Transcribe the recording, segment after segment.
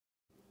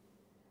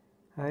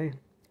Hi,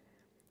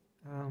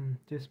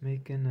 just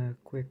making a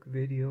quick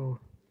video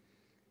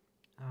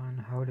on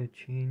how to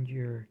change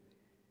your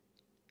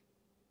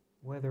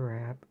weather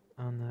app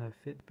on the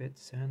Fitbit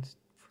Sense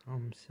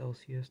from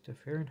Celsius to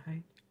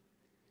Fahrenheit.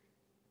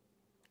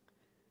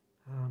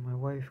 My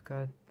wife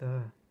got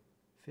the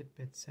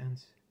Fitbit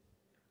Sense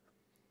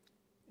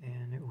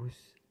and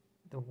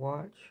the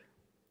watch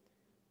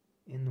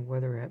in the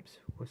weather apps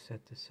was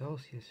set to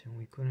Celsius and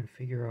we couldn't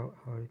figure out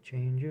how to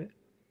change it.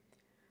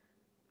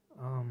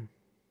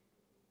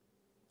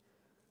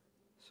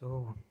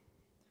 So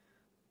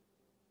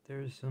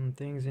there's some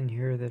things in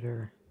here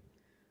that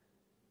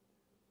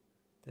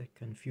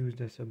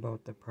confused us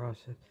about the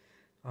process.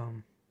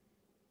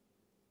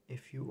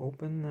 If you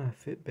open the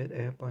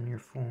Fitbit app on your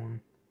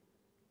phone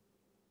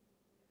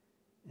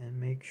and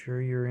make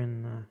sure you're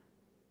on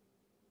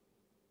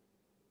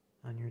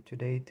your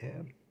Today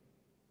tab,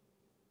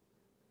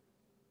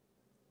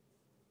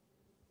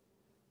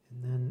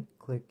 and then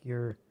click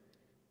your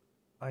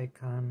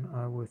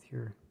icon with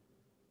your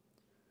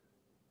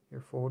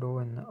photo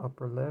in the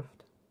upper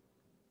left.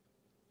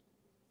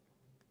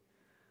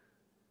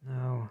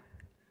 Now,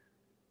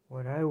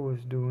 what I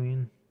was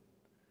doing,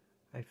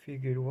 I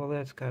figured, well,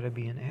 that's got to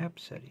be in app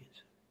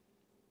settings.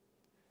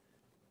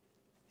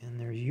 And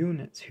there's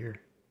units here.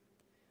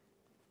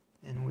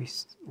 And we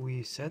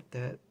set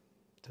that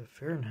to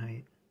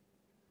Fahrenheit.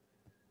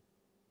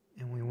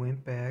 And we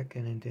went back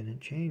and it didn't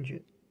change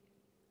it.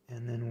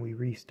 And then we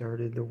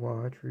restarted the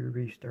watch, we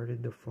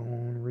restarted the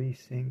phone,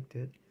 resynced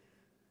it.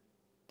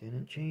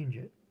 Didn't change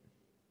it.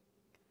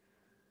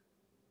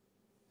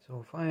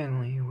 So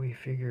finally we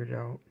figured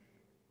out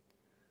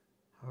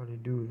how to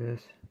do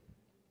this.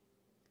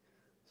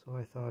 So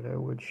I thought I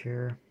would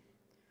share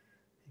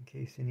in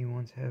case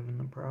anyone's having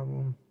the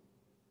problem.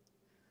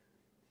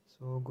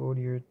 So go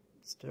to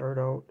start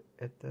out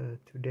at the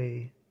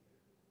Today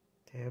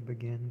tab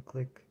again,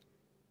 click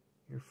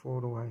your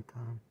photo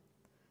icon.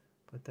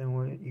 But then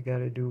what you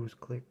gotta do is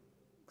click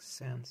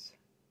Sense.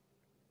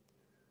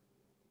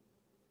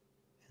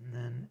 And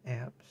then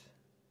Apps.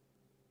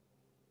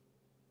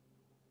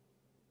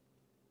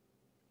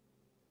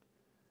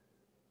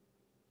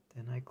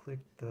 Then I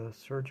clicked the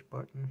search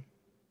button.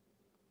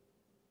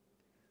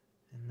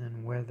 And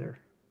then Weather.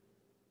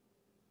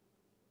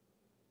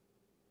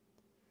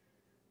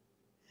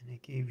 And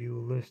it gave you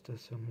a list of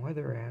some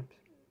weather apps.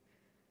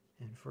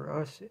 And for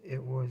us,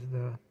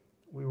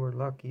 we were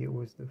lucky, it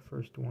was the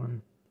first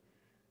one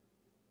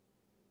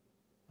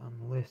on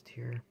the list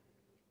here.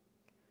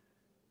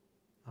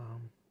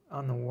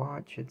 On the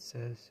watch it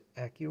says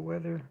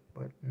AccuWeather,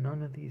 but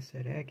none of these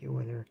said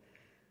AccuWeather.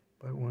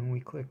 But when we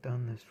clicked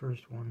on this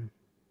first one,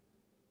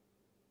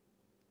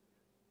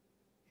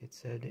 it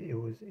said it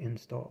was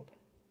installed.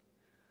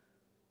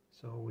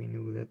 So we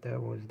knew that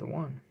that was the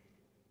one.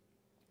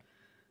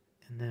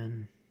 And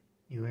then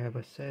you have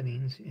a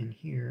settings in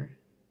here.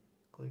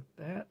 Click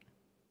that.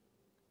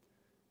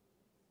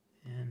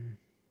 And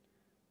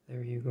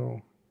there you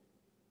go.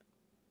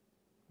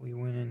 We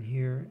went in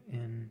here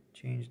and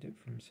changed it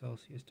from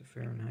Celsius to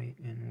Fahrenheit,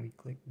 and we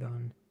clicked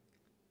done.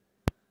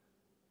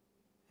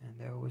 And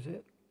that was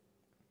it.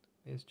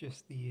 It's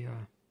just the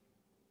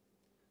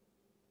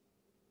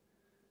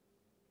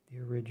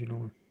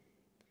original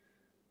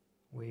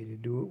way to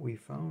do it we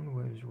found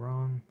was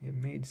wrong. It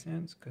made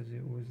sense because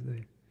it was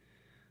the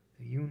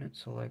unit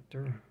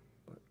selector,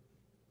 but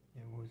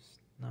it was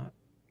not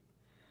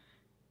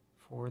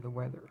for the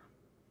weather.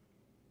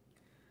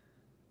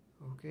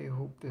 Okay,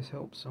 hope this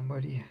helps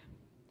somebody.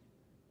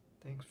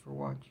 Thanks for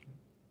watching.